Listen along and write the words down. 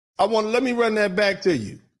Let me run that back to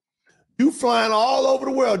you. You flying all over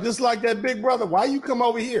the world, just like that big brother. Why you come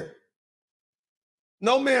over here?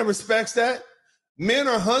 No man respects that. Men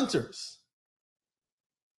are hunters.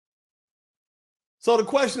 So the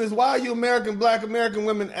question is, why are you Black American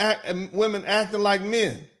women acting like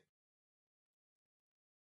men?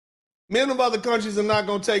 Men of other countries are not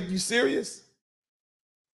going to take you serious.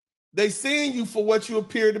 They seeing you for what you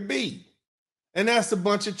appear to be. And that's a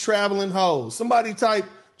bunch of traveling hoes. Somebody type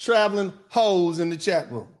traveling hoes in the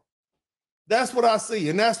chat room. That's what I see,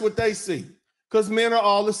 and that's what they see, because men are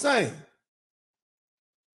all the same.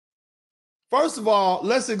 First of all,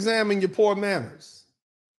 let's examine your poor manners.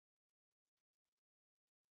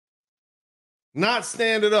 Not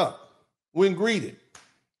standing up when greeted.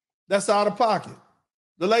 That's out of pocket.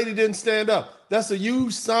 The lady didn't stand up. That's a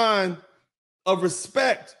huge sign of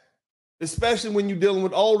respect, especially when you're dealing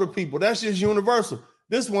with older people. That's just universal.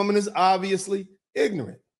 This woman is obviously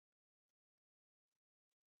ignorant.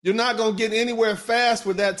 You're not going to get anywhere fast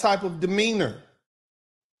with that type of demeanor.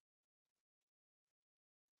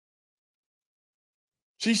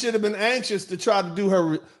 She should have been anxious to try to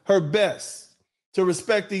do her best to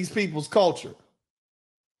respect these people's culture.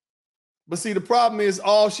 But see, the problem is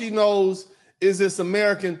all she knows is this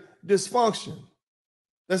American dysfunction.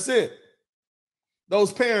 That's it.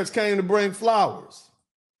 Those parents came to bring flowers,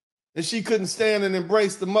 and she couldn't stand and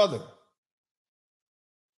embrace the mother.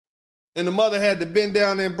 And the mother had to bend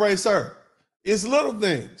down and embrace her. It's little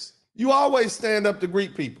things. You always stand up to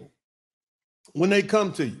greet people when they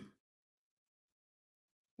come to you.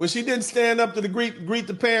 When she didn't stand up to greet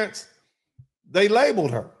the parents, they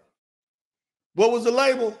labeled her. What was the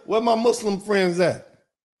label? Where my Muslim friends at?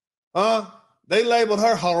 They labeled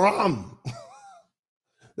her haram.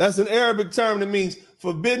 That's an Arabic term that means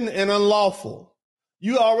forbidden and unlawful.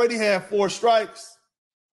 You already have 4 strikes,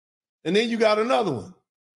 and then you got another one.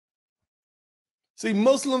 See,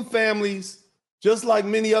 Muslim families, just like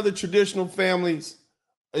many other traditional families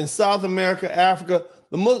in South America, Africa,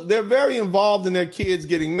 they're very involved in their kids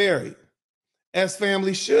getting married, as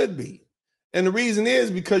families should be. And the reason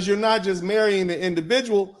is because you're not just marrying the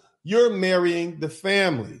individual, you're marrying the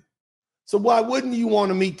family. So why wouldn't you want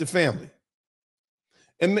to meet the family?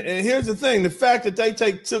 And here's the thing, the fact that they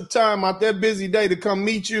took time out their busy day to come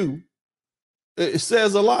meet you, it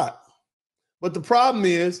says a lot. But the problem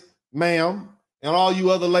is, ma'am, and all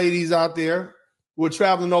you other ladies out there who are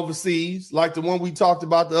traveling overseas, like the one we talked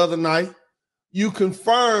about the other night, you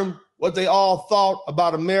confirm what they all thought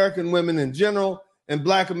about American women in general and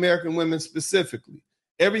Black American women specifically.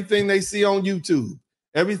 Everything they see on YouTube,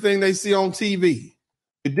 everything they see on TV,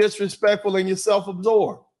 you're disrespectful and you're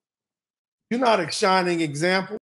self-absorbed. You're not a shining example.